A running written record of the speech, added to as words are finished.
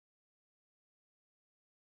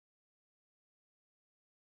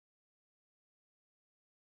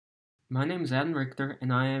My name is Adam Richter,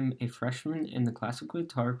 and I am a freshman in the classical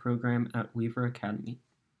guitar program at Weaver Academy.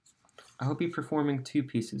 I will be performing two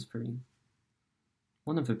pieces for you.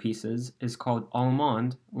 One of the pieces is called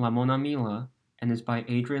Allemande, La Mon Ami La, and is by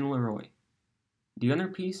Adrian Leroy. The other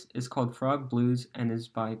piece is called Frog Blues and is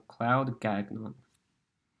by Claude Gagnon.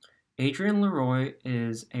 Adrian Leroy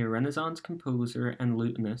is a Renaissance composer and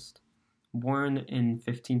lutenist, born in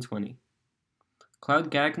 1520.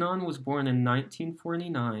 Claude Gagnon was born in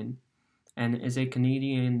 1949 and is a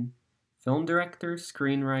Canadian film director,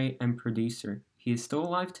 screenwriter, and producer. He is still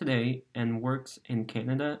alive today and works in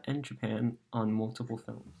Canada and Japan on multiple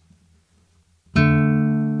films.